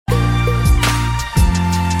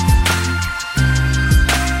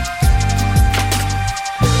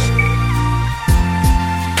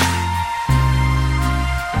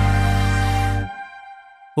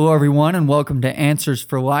Hello, everyone, and welcome to Answers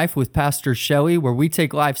for Life with Pastor Shelley, where we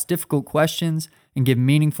take life's difficult questions and give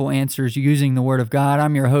meaningful answers using the Word of God.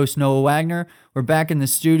 I'm your host, Noah Wagner. We're back in the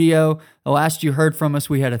studio. The last you heard from us,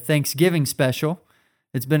 we had a Thanksgiving special.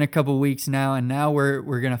 It's been a couple weeks now, and now we're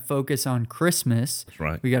going to focus on Christmas. That's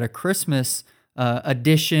right. We got a Christmas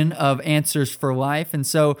edition of Answers for Life, and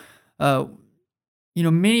so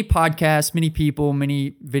many podcasts, many people,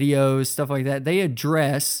 many videos, stuff like that, they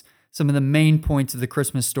address some of the main points of the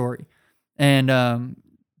Christmas story. And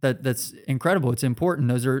that's incredible. It's important.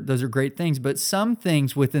 Those are great things. But some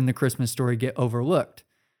things within the Christmas story get overlooked.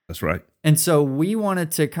 That's right. And so we wanted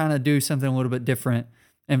to kind of do something a little bit different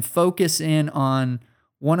and focus in on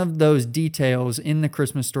one of those details in the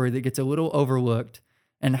Christmas story that gets a little overlooked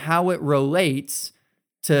and how it relates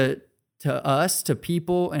to us, to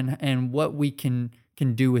people, and what we can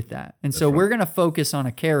do with that. And so we're going to focus on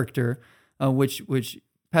a character, which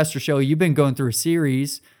Pastor Shelley, you've been going through a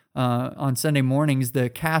series on Sunday mornings, the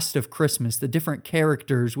cast of Christmas, the different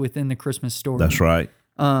characters within the Christmas story. That's right.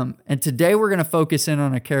 And today we're going to focus in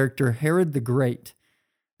on a character, Herod the Great.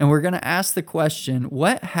 And we're going to ask the question,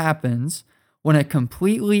 what happens when a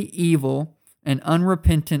completely evil and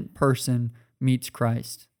unrepentant person meets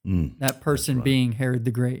Christ? That person being Herod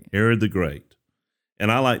the Great. Herod the Great. And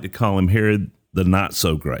I like to call him Herod the Not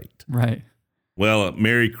So Great. Right. Well,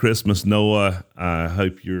 Merry Christmas, Noah. I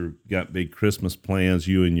hope you've got big Christmas plans.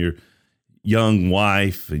 You and your young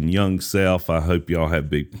wife and young self, I hope y'all have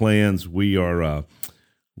big plans. We're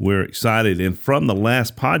excited. And from the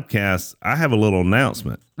last podcast, I have a little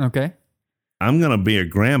announcement. Okay. I'm going to be a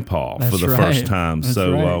grandpa for the first time. That's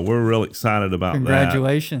so right. We're real excited about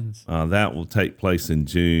Congratulations. that. That will take place in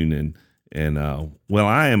June. And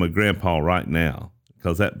I am a grandpa right now,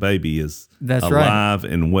 because that baby is alive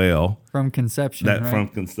and well. From conception. From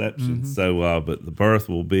conception. Mm-hmm. So, but the birth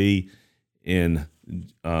will be in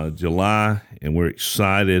July, and we're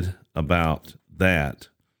excited about that.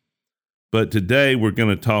 But today we're going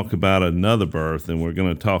to talk about another birth, and we're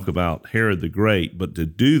going to talk about Herod the Great. But to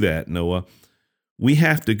do that, Noah, we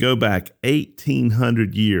have to go back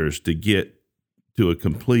 1,800 years to get to a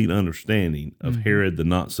complete understanding of Herod the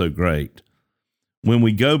Not So Great. When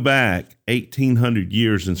we go back 1,800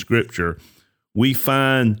 years in Scripture, we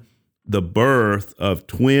find the birth of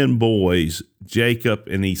twin boys, Jacob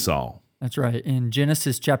and Esau. That's right. In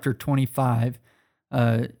Genesis chapter 25,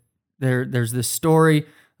 there's this story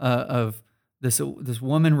of this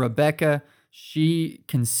woman, Rebecca. She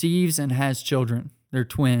conceives and has children. They're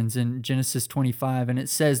twins in Genesis 25. And it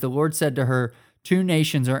says, the Lord said to her, 2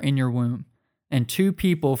 nations are in your womb, and 2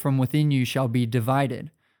 people from within you shall be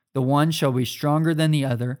divided. The one shall be stronger than the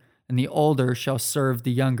other, and the older shall serve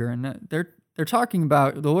the younger. And they're talking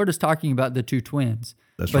about, the Lord is talking about the 2 twins.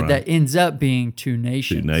 That's but right. That ends up being 2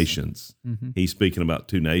 nations. 2 nations. Mm-hmm. He's speaking about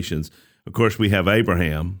 2 nations. Of course, we have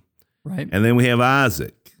Abraham. Right. And then we have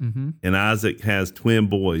Isaac. Mm-hmm. And Isaac has twin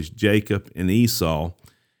boys, Jacob and Esau.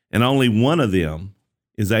 And only one of them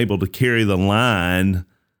is able to carry the line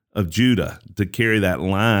of Judah, to carry that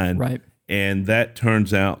line. Right. And that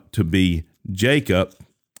turns out to be Jacob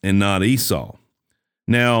and not Esau.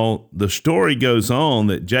 Now, the story goes on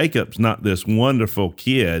that Jacob's not this wonderful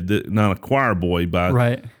kid, not a choir boy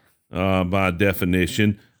by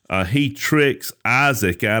definition. He tricks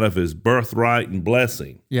Isaac out of his birthright and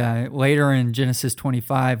blessing. Yeah, later in Genesis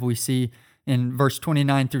 25, we see in verse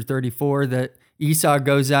 29 through 34 that Esau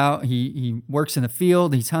goes out, he works in the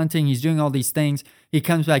field, he's hunting, he's doing all these things. He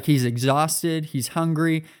comes back, he's exhausted, he's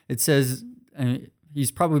hungry. It says, he's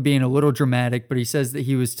probably being a little dramatic, but he says that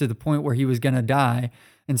he was to the point where he was going to die.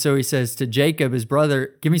 And so he says to Jacob, his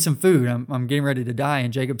brother, give me some food. I'm getting ready to die.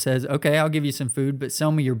 And Jacob says, okay, I'll give you some food, but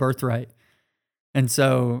sell me your birthright. And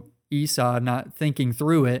so Esau, not thinking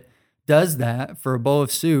through it, does that for a bowl of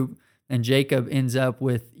soup. And Jacob ends up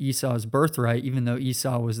with Esau's birthright, even though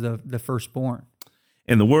Esau was the firstborn.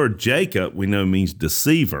 And the word Jacob, we know, means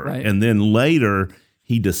deceiver. Right. And then later,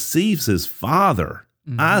 he deceives his father,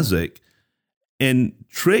 Isaac, and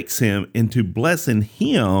tricks him into blessing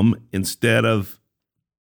him instead of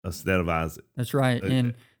Isaac. That's right.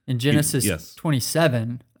 In Genesis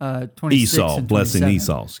 27, 26 Esau, and 27. blessing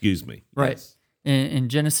Esau, excuse me. Right. Yes. In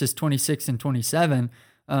Genesis 26 and 27,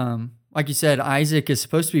 like you said, Isaac is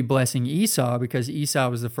supposed to be blessing Esau because Esau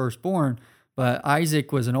was the firstborn, but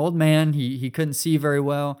Isaac was an old man. He couldn't see very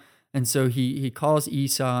well, and so he calls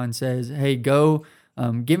Esau and says, hey, go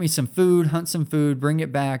get me some food, hunt some food, bring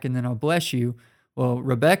it back, and then I'll bless you. Well,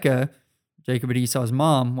 Rebecca, Jacob and Esau's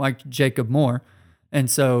mom, liked Jacob more,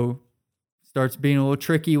 and so starts being a little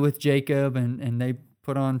tricky with Jacob, and they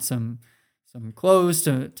put on some some clothes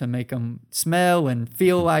to make them smell and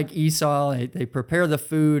feel like Esau. They prepare the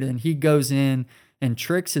food, and he goes in and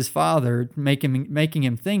tricks his father, making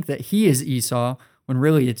him think that he is Esau when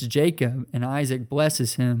really it's Jacob. And Isaac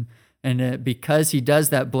blesses him, and because he does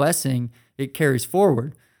that blessing, it carries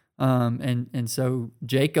forward. And so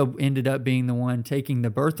Jacob ended up being the one taking the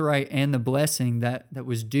birthright and the blessing that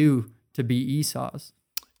was due to be Esau's.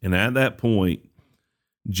 And at that point,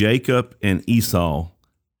 Jacob and Esau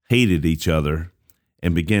hated each other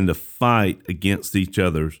and began to fight against each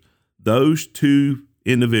other. Those two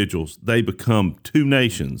individuals, they become two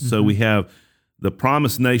nations. Mm-hmm. So we have the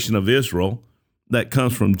promised nation of Israel that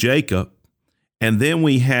comes from Jacob, and then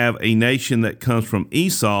we have a nation that comes from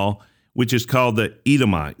Esau, which is called the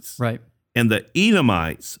Edomites. Right. And the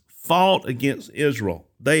Edomites fought against Israel.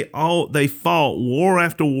 They fought war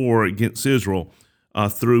after war against Israel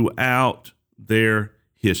throughout their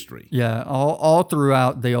history. Yeah, all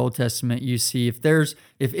throughout the Old Testament, you see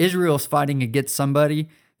if Israel's fighting against somebody,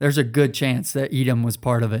 there's a good chance that Edom was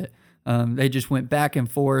part of it. They just went back and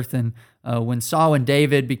forth, and when Saul and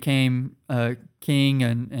David became king,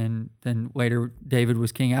 and then later David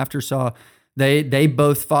was king after Saul, they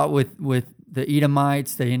both fought with the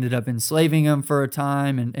Edomites. They ended up enslaving them for a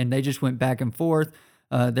time, and they just went back and forth.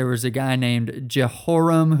 There was a guy named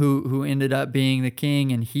Jehoram who ended up being the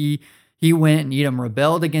king, and he went, and Edom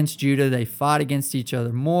rebelled against Judah. They fought against each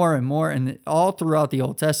other more and more. And all throughout the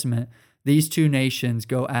Old Testament, these two nations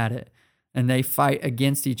go at it, and they fight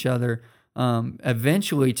against each other,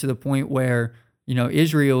 eventually to the point where,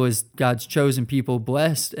 Israel is God's chosen people,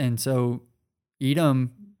 blessed. And so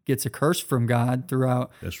Edom gets a curse from God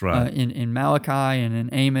throughout. That's right. In Malachi and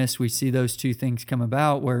in Amos, we see those two things come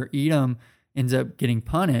about where Edom ends up getting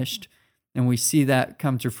punished, and we see that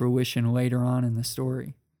come to fruition later on in the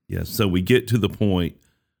story. Yes, so we get to the point,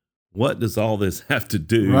 what does all this have to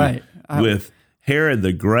do with Herod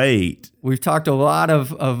the Great? We've talked a lot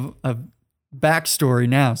of backstory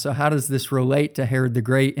now, so how does this relate to Herod the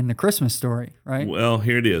Great in the Christmas story, right? Well,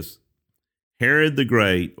 here it is. Herod the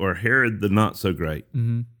Great, or Herod the Not-So-Great,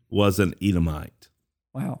 was an Edomite.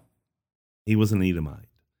 Wow. He was an Edomite.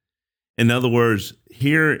 In other words,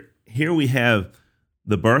 here we have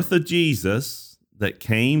the birth of Jesus that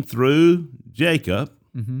came through Jacob,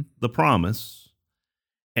 the promise.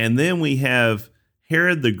 And then we have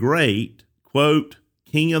Herod the Great, quote,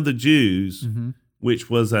 King of the Jews, which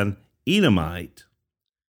was an Edomite.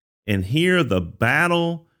 And here the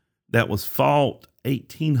battle that was fought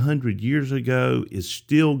 1,800 years ago is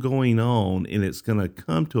still going on, and it's going to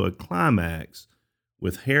come to a climax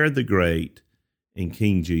with Herod the Great and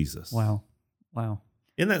King Jesus. Wow.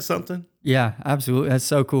 Isn't that something? Yeah, absolutely. That's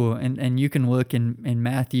so cool. And you can look in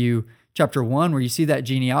Matthew chapter 1 where you see that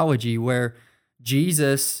genealogy where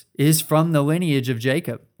Jesus is from the lineage of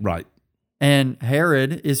Jacob. Right. And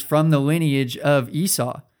Herod is from the lineage of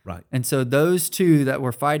Esau. Right. And so those two that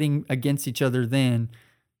were fighting against each other then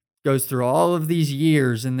goes through all of these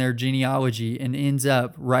years in their genealogy and ends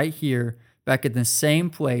up right here back at the same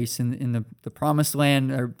place in the promised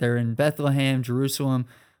land. They're in Bethlehem, Jerusalem,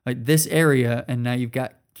 like this area. And now you've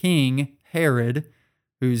got King Herod,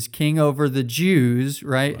 who's king over the Jews,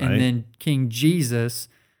 right? And then King Jesus,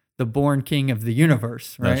 the born king of the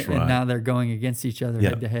universe, right? That's right. And now they're going against each other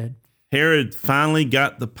head to head. Herod finally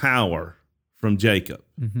got the power from Jacob.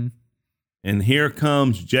 And here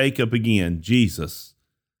comes Jacob again, Jesus,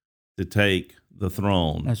 to take the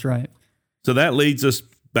throne. That's right. So that leads us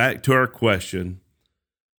back to our question.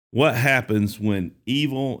 What happens when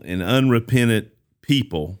evil and unrepentant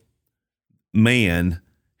people,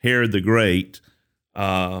 Herod the Great,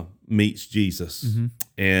 meets Jesus?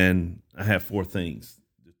 And I have 4 things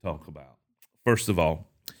to talk about. First of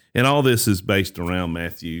all, and all this is based around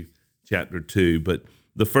Matthew chapter 2, but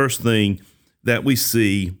the first thing that we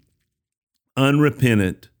see,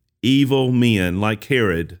 unrepentant, evil men like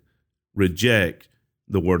Herod reject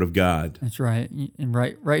the word of God. That's right. And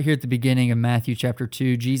right here at the beginning of Matthew chapter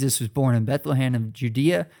 2, Jesus was born in Bethlehem of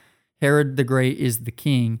Judea. Herod the Great is the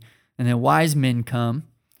king. And then wise men come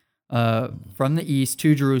from the east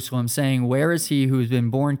to Jerusalem, saying, "Where is he who has been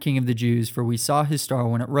born king of the Jews? For we saw his star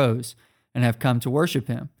when it rose, and have come to worship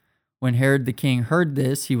him." When Herod the king heard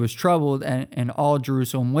this, he was troubled, and all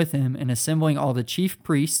Jerusalem with him, and assembling all the chief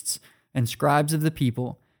priests and scribes of the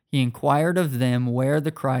people, he inquired of them where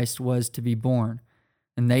the Christ was to be born.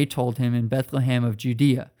 And they told him, "In Bethlehem of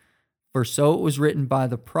Judea. For so it was written by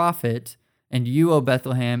the prophet, and you, O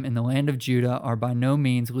Bethlehem, in the land of Judah, are by no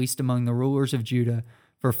means least among the rulers of Judah,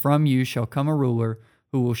 for from you shall come a ruler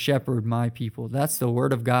who will shepherd my people." That's the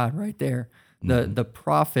word of God right there. The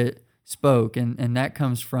prophet spoke, and that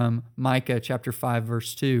comes from Micah chapter 5,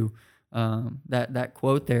 verse 2. that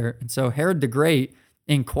quote there. And so Herod the Great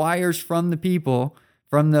inquires from the people,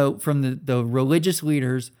 from the religious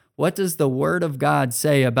leaders, what does the word of God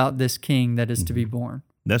say about this king that is to be born?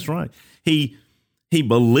 That's right. He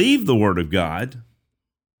believed the word of God,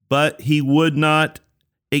 but he would not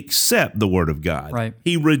accept the word of God. Right.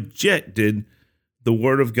 He rejected the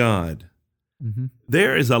word of God. Mm-hmm.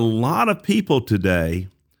 There is a lot of people today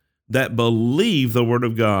that believe the word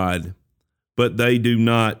of God, but they do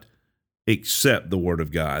not accept the word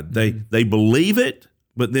of God. They believe it,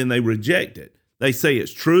 but then they reject it. They say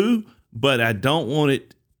it's true, but I don't want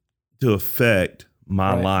it to affect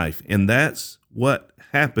my life. And that's what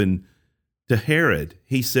happened to Herod.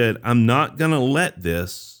 He said, I'm not going to let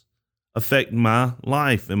this affect my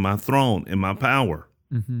life and my throne and my power.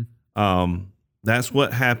 Mm-hmm. That's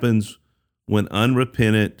what happens when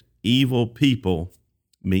unrepentant, evil people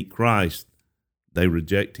meet Christ. They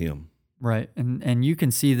reject him. Right. And you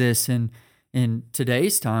can see this in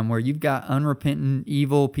today's time where you've got unrepentant,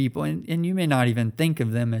 evil people, and you may not even think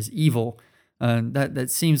of them as evil.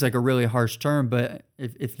 That seems like a really harsh term, but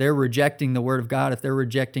if they're rejecting the word of God, if they're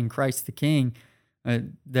rejecting Christ the King,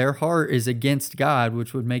 their heart is against God,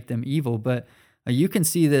 which would make them evil. But you can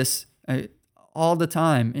see this all the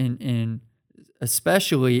time, in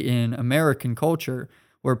especially in American culture,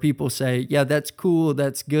 where people say, "Yeah, that's cool,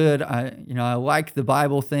 that's good. I like the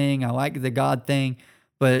Bible thing, I like the God thing,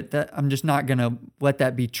 but I'm just not gonna let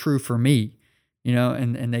that be true for me."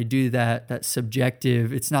 And they do that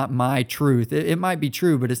subjective. It's not my truth. It might be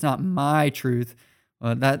true, but it's not my truth.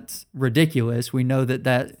 That's ridiculous. We know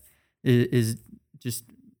that is just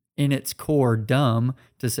in its core dumb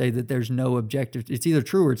to say that there's no objective. It's either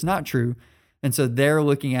true or it's not true. And so they're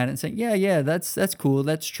looking at it and saying, yeah, that's cool,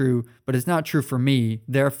 that's true, but it's not true for me.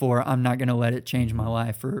 Therefore, I'm not going to let it change my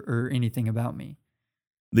life or anything about me.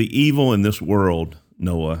 The evil in this world,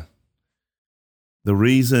 Noah, the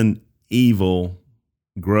reason evil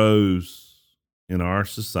grows in our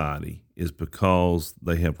society is because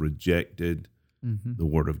they have rejected the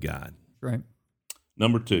word of God. Right.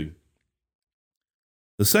 Number 2,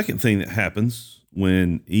 the second thing that happens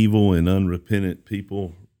when evil and unrepentant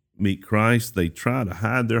people meet Christ, they try to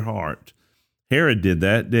hide their heart. Herod did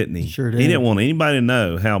that, didn't he? Sure did. He didn't want anybody to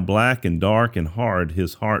know how black and dark and hard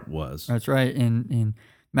his heart was. That's right. In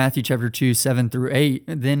Matthew chapter 2, 7-8,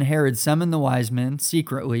 then Herod summoned the wise men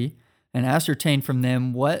secretly and ascertained for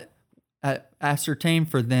them what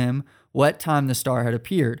time the star had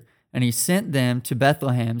appeared. And he sent them to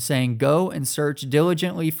Bethlehem, saying, "Go and search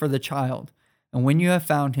diligently for the child. And when you have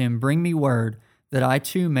found him, bring me word that I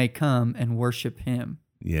too may come and worship him."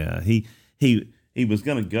 Yeah, he was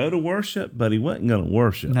going to go to worship, but he wasn't going to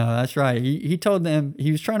worship. No, that's right. He told them,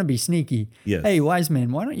 he was trying to be sneaky. Yes. Hey, wise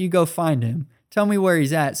men, why don't you go find him? Tell me where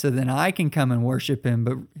he's at so then I can come and worship him.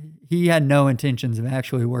 But he had no intentions of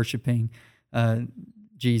actually worshiping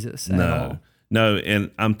Jesus at all. No,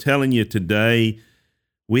 and I'm telling you today,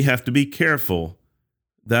 we have to be careful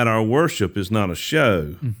that our worship is not a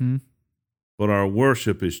show. Mm-hmm. But our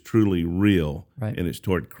worship is truly real, right. And it's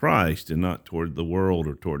toward Christ and not toward the world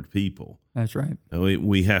or toward people. That's right.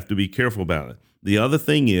 We have to be careful about it. The other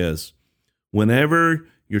thing is, whenever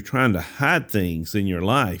you're trying to hide things in your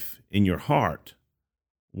life, in your heart,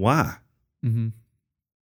 why? Mm-hmm.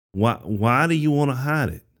 Why do you want to hide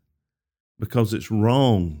it? Because it's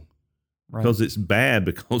wrong, right. Because it's bad,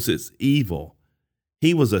 because it's evil.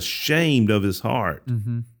 He was ashamed of his heart.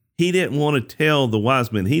 Mm-hmm. He didn't want to tell the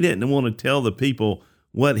wise men. He didn't want to tell the people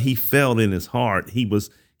what he felt in his heart. He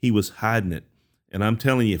was hiding it. And I'm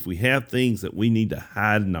telling you, if we have things that we need to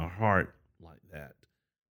hide in our heart like that,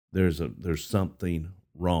 there's something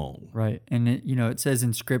wrong. Right. And it says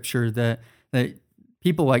in Scripture that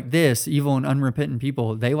people like this, evil and unrepentant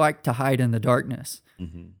people, they like to hide in the darkness.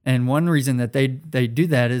 Mm-hmm. And one reason that they do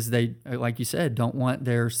that is they, like you said, don't want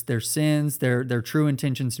their sins, their true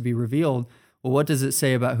intentions to be revealed. Well, what does it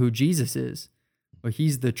say about who Jesus is? Well,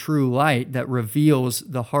 he's the true light that reveals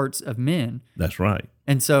the hearts of men. That's right.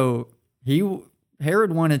 And so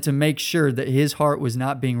Herod wanted to make sure that his heart was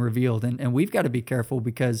not being revealed. And we've got to be careful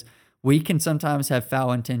because we can sometimes have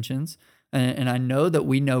foul intentions. And I know that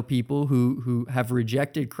we know people who have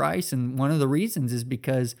rejected Christ. And one of the reasons is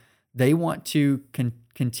because they want to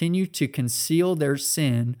continue to conceal their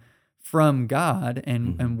sin from God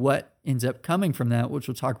and what ends up coming from that, which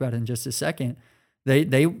we'll talk about in just a second. They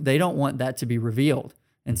don't want that to be revealed.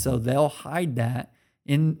 And so they'll hide that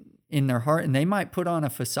in their heart, and they might put on a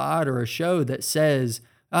facade or a show that says,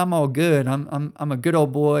 "I'm all good. I'm a good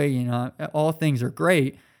old boy, all things are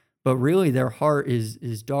great." But really their heart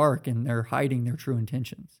is dark and they're hiding their true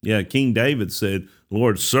intentions. Yeah, King David said,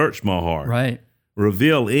 "Lord, search my heart." Right.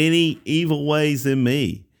 reveal any evil ways in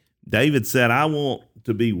me. David said, I want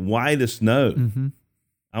to be white as snow. Mm-hmm.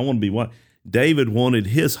 I want to be white. David wanted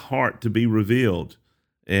his heart to be revealed,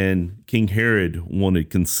 and King Herod wanted to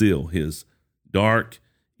conceal his dark,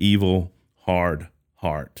 evil, hard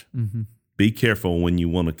heart. Mm-hmm. Be careful when you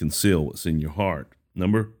want to conceal what's in your heart.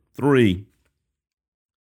 Number 3,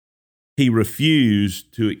 he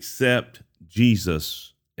refused to accept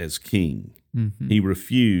Jesus as king. Mm-hmm. He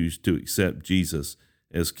refused to accept Jesus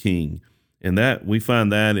as king. And that we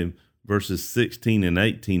find that in verses 16 and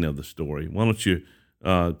 18 of the story. Why don't you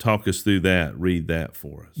talk us through that, read that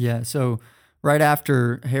for us. Yeah, so right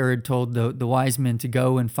after Herod told the wise men to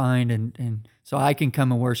go and find, and so I can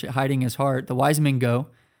come and worship, hiding his heart, the wise men go.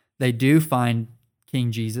 They do find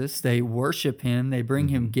King Jesus. They worship him. They bring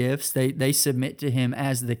him gifts. They submit to him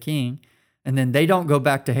as the king. And then they don't go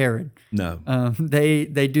back to Herod. No. They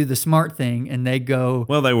do the smart thing, and they go.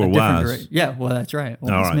 Well, they were wise. Yeah, well, that's right.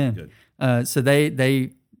 Wise all right, men. good. So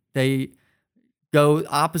they go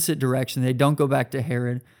opposite direction. They don't go back to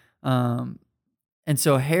Herod. And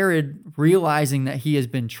so Herod, realizing that he has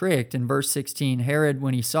been tricked, in verse 16, Herod,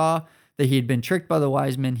 when he saw that he had been tricked by the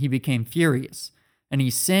wise men, he became furious. And he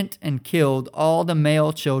sent and killed all the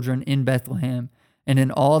male children in Bethlehem and in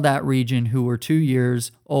all that region who were 2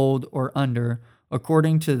 years old or under,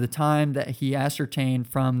 according to the time that he ascertained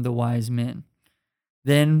from the wise men.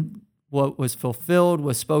 Then what was fulfilled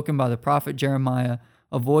was spoken by the prophet Jeremiah.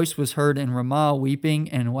 A voice was heard in Ramah, weeping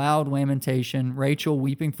and loud lamentation, Rachel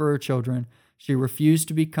weeping for her children. She refused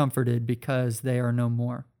to be comforted because they are no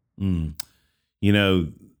more. You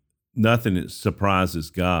know, nothing surprises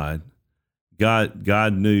God.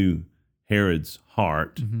 God knew Herod's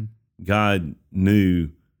heart. Mm-hmm. God knew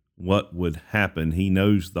what would happen. He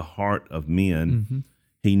knows the heart of men. Mm-hmm.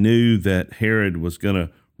 He knew that Herod was going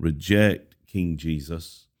to reject King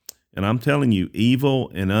Jesus. And I'm telling you,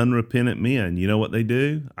 evil and unrepentant men, you know what they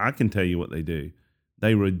do? I can tell you what they do.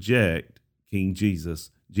 They reject King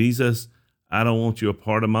Jesus. Jesus, I don't want you a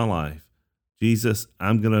part of my life. Jesus,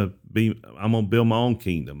 I'm going to build my own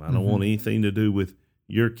kingdom. I don't want anything to do with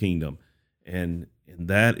your kingdom. And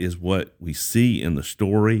that is what we see in the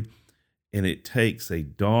story. And it takes a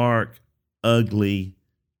dark, ugly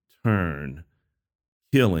turn,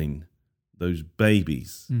 killing those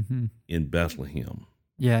babies in Bethlehem.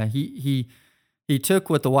 Yeah, he took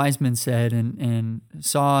what the wise men said and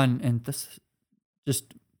saw and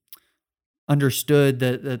just understood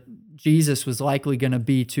that Jesus was likely going to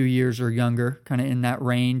be 2 years or younger, kind of in that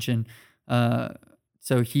range. And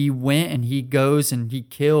so he went and he goes and he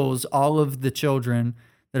kills all of the children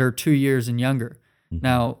that are 2 years and younger. Mm-hmm.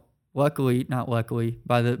 Now, not luckily,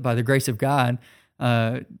 by the grace of God,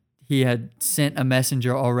 he had sent a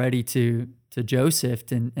messenger already to Joseph,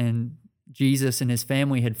 and Jesus and his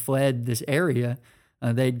family had fled this area.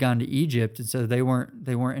 They'd gone to Egypt, and so they weren't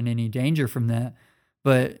in any danger from that.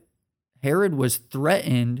 But Herod was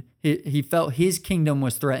threatened. He felt his kingdom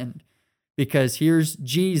was threatened because here's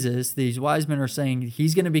Jesus. These wise men are saying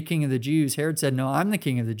he's going to be king of the Jews. Herod said, "No, I'm the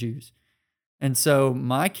king of the Jews." And so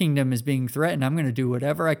my kingdom is being threatened. I'm going to do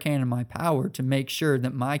whatever I can in my power to make sure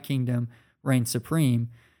that my kingdom reigns supreme.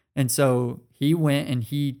 And so he went and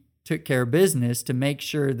he took care of business to make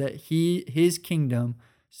sure that his kingdom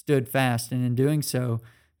stood fast. And in doing so,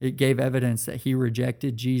 it gave evidence that he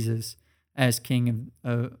rejected Jesus as king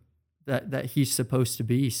of that he's supposed to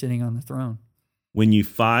be sitting on the throne. When you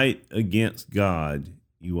fight against God,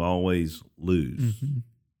 you always lose. Mm-hmm.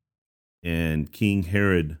 And King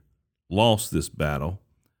Herod lost this battle.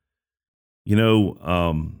 You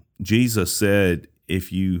know, Jesus said,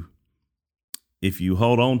 if you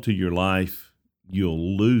hold on to your life,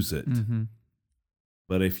 you'll lose it. Mm-hmm.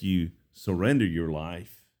 But if you surrender your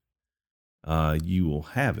life, you will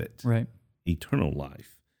have it. Right. Eternal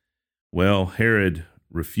life. Well, Herod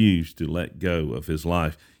refused to let go of his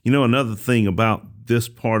life. You know, another thing about this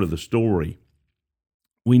part of the story,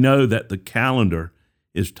 we know that the calendar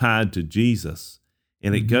is tied to Jesus.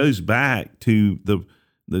 And it goes back to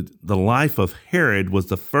the life of Herod was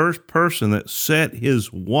the first person that set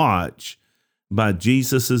his watch by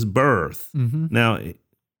Jesus's birth. Mm-hmm. Now,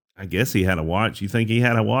 I guess he had a watch. You think he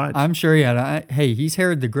had a watch? I'm sure he had. Hey, he's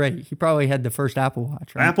Herod the Great. He probably had the first Apple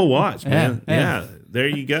Watch, right? Apple Watch, man. Yeah. There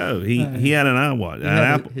you go. He had an iWatch, an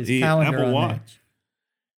Apple Watch.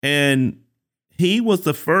 And he was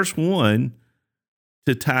the first one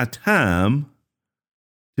to tie time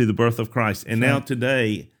to the birth of Christ. And now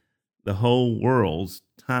today, the whole world's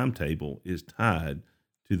timetable is tied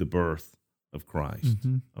to the birth of Christ.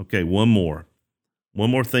 Mm-hmm. Okay, one more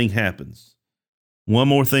thing happens. One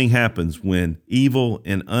more thing happens when evil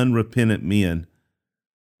and unrepentant men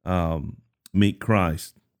meet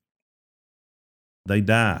Christ, they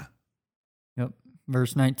die. Yep.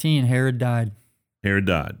 Verse 19, Herod died. Herod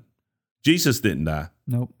died. Jesus didn't die.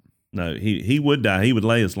 Nope. No, he would die. He would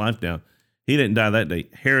lay his life down. He didn't die that day.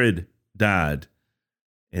 Herod died,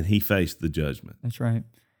 and he faced the judgment. That's right.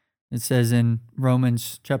 It says in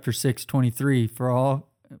Romans chapter 6:23,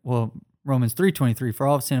 Romans 3:23, for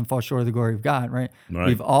all have sinned and fall short of the glory of God, right?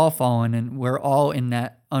 We've all fallen, and we're all in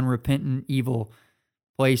that unrepentant, evil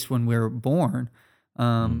place when we're born.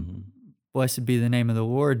 Blessed be the name of the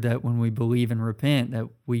Lord, that when we believe and repent, that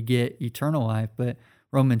we get eternal life. But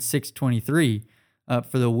Romans 6:23,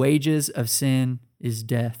 for the wages of sin is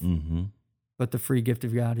death, but the free gift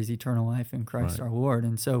of God is eternal life in Christ our Lord.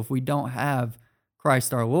 And so if we don't have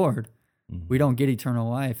Christ our Lord, we don't get eternal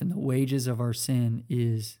life, and the wages of our sin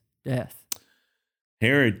is death.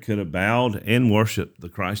 Herod could have bowed and worshiped the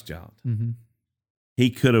Christ child. He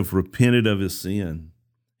could have repented of his sin.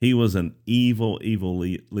 He was an evil, evil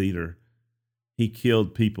leader. He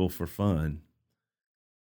killed people for fun.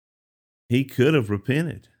 He could have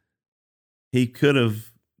repented. He could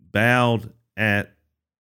have bowed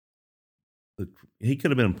he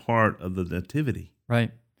could have been part of the nativity.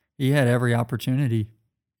 Right. He had every opportunity.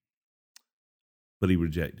 But he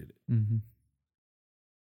rejected it.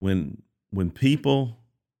 When people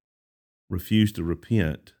refuse to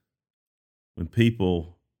repent, when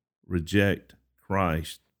people reject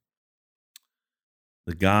Christ,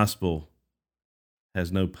 the gospel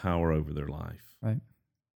has no power over their life. Right.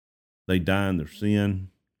 They die in their sin.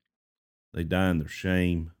 They die in their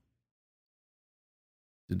shame.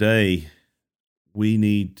 Today, we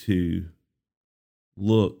need to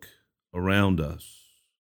look around us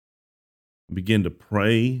and begin to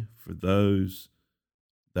pray for those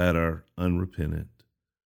that are unrepentant.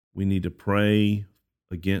 We need to pray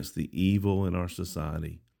against the evil in our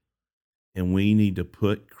society, and we need to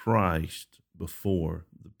put Christ before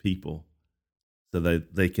the people so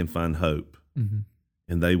that they can find hope, and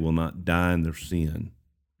they will not die in their sin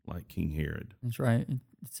like King Herod. That's right.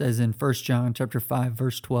 It says in 1 John chapter 5,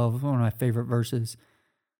 verse 12, one of my favorite verses,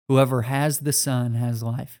 whoever has the Son has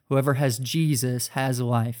life. Whoever has Jesus has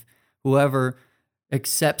life. Whoever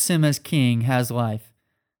accepts him as king has life.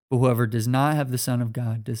 But whoever does not have the Son of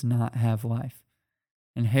God does not have life.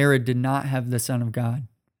 And Herod did not have the Son of God,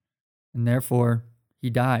 and therefore he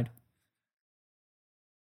died.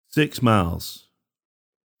 6 miles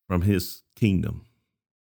from his kingdom,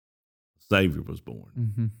 a Savior was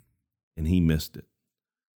born, and he missed it.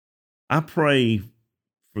 I pray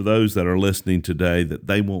for those that are listening today that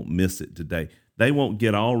they won't miss it today. They won't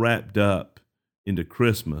get all wrapped up into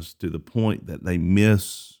Christmas to the point that they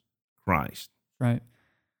miss Christ. Right.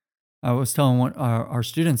 I was telling our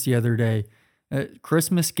students the other day,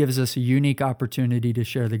 Christmas gives us a unique opportunity to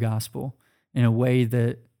share the gospel in a way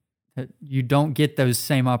that you don't get those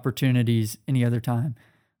same opportunities any other time.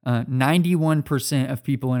 91% of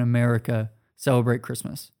people in America celebrate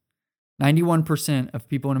Christmas. 91% of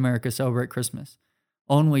people in America celebrate Christmas.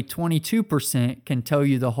 Only 22% can tell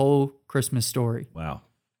you the whole Christmas story. Wow.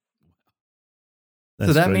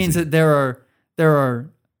 So that means that there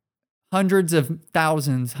are hundreds of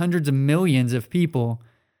thousands, hundreds of millions of people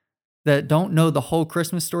that don't know the whole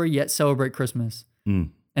Christmas story yet celebrate Christmas.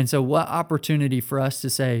 And so what opportunity for us to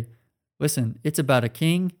say, listen, it's about a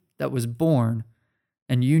king that was born,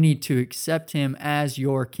 and you need to accept him as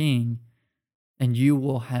your king, and you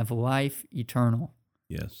will have life eternal.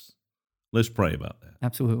 Yes. Let's pray about that.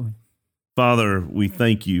 Absolutely. Father, we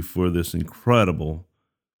thank you for this incredible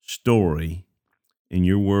story in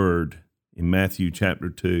your word in Matthew chapter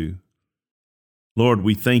 2. Lord,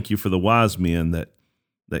 we thank you for the wise men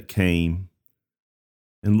that came.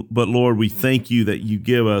 But Lord, we thank you that you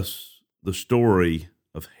give us the story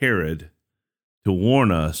of Herod to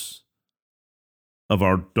warn us of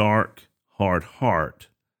our dark, hard heart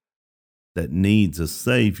that needs a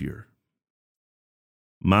Savior.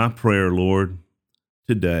 My prayer, Lord,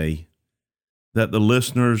 today, that the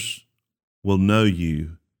listeners will know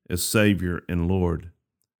you as Savior and Lord,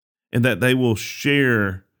 and that they will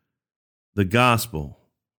share the gospel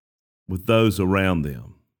with those around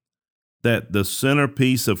them, that the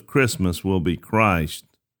centerpiece of Christmas will be Christ,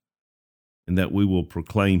 and that we will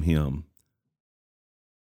proclaim him.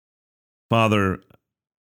 Father,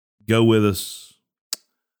 go with us.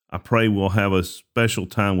 I pray we'll have a special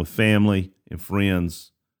time with family and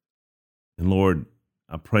friends. And Lord,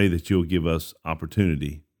 I pray that you'll give us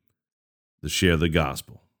opportunity to share the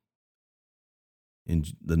gospel. In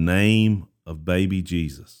the name of baby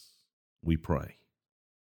Jesus, we pray.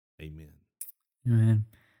 Amen. Amen.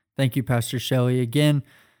 Thank you, Pastor Shelley. Again,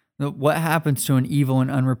 What happens to an evil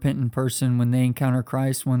and unrepentant person when they encounter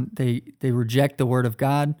Christ? When they reject the word of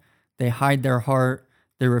God, they hide their heart,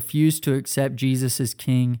 they refuse to accept Jesus as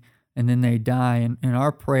King, and then they die. And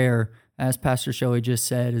our prayer, as Pastor Shelley just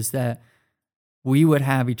said, is that we would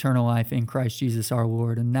have eternal life in Christ Jesus our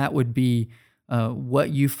Lord, and that would be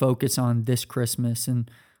what you focus on this Christmas. And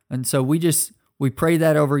so we pray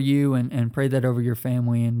that over you and pray that over your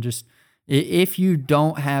family. And just, if you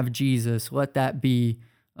don't have Jesus, let that be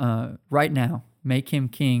right now. Make him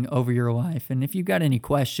king over your life. And if you've got any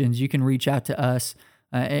questions, you can reach out to us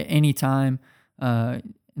at any time.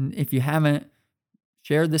 And if you haven't,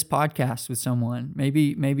 share this podcast with someone.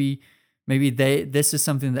 Maybe this is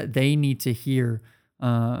something that they need to hear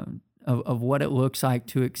of what it looks like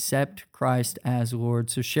to accept Christ as Lord.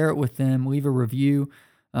 So share it with them. Leave a review.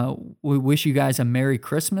 We wish you guys a Merry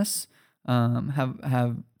Christmas.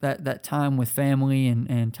 Have that time with family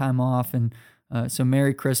and time off. And so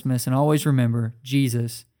Merry Christmas. And always remember,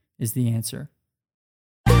 Jesus is the answer.